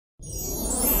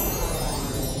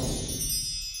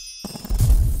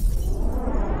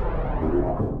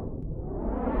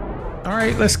All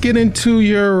right, let's get into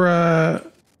your,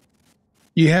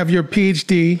 you have your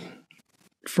PhD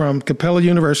from Capella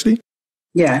University.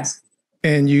 Yes.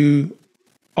 And you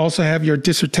also have your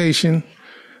dissertation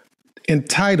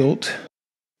entitled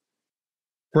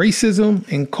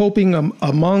Racism and Coping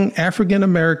Among African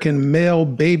American Male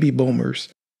Baby Boomers.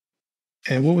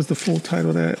 And what was the full title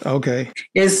of that? Okay.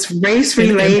 It's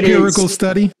race-related. Empirical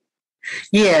study?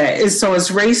 Yeah, it's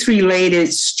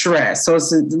race-related stress. So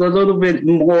it's a little bit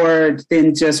more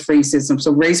than just racism.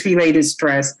 So race-related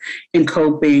stress and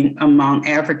coping among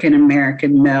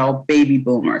African-American male baby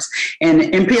boomers.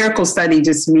 And empirical study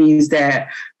just means that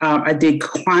I did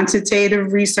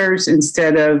quantitative research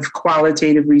instead of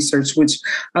qualitative research, which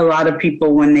a lot of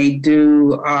people, when they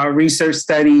do research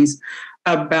studies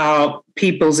about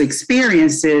people's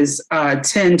experiences,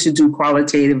 tend to do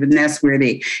qualitative, and that's where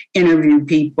they interview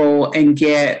people and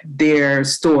get their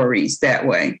stories that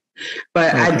way.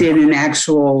 But okay. I did an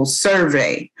actual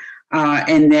survey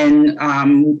and then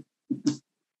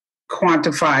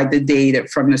quantified the data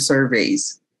from the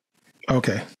surveys.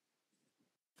 Okay.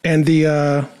 And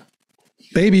the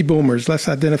baby boomers, let's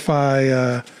identify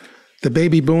the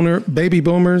baby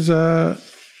boomers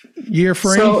year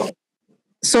frame.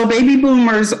 So baby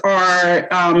boomers are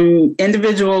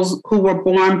individuals who were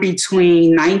born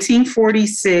between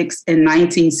 1946 and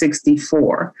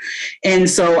 1964. And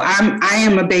so I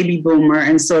am a baby boomer.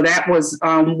 And so that was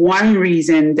one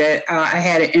reason that I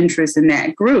had an interest in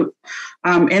that group.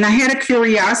 And I had a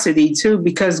curiosity, too,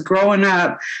 because growing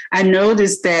up, I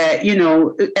noticed that, you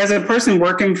know, as a person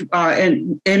working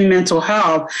in mental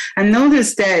health, I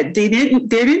noticed that there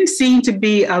didn't seem to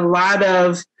be a lot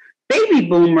of baby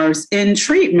boomers in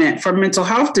treatment for mental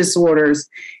health disorders.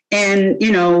 And,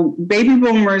 you know, baby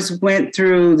boomers went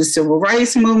through the civil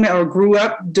rights movement or grew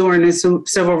up during the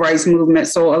civil rights movement.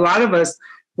 So a lot of us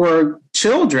were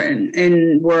children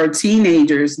and were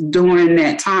teenagers during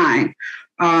that time.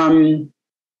 And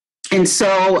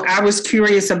so I was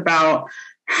curious about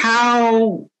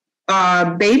how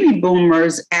baby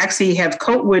boomers actually have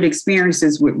coped with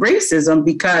experiences with racism,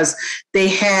 because they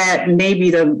had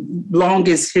maybe the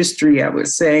longest history, I would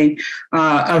say,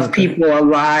 of people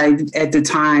alive at the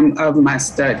time of my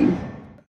study.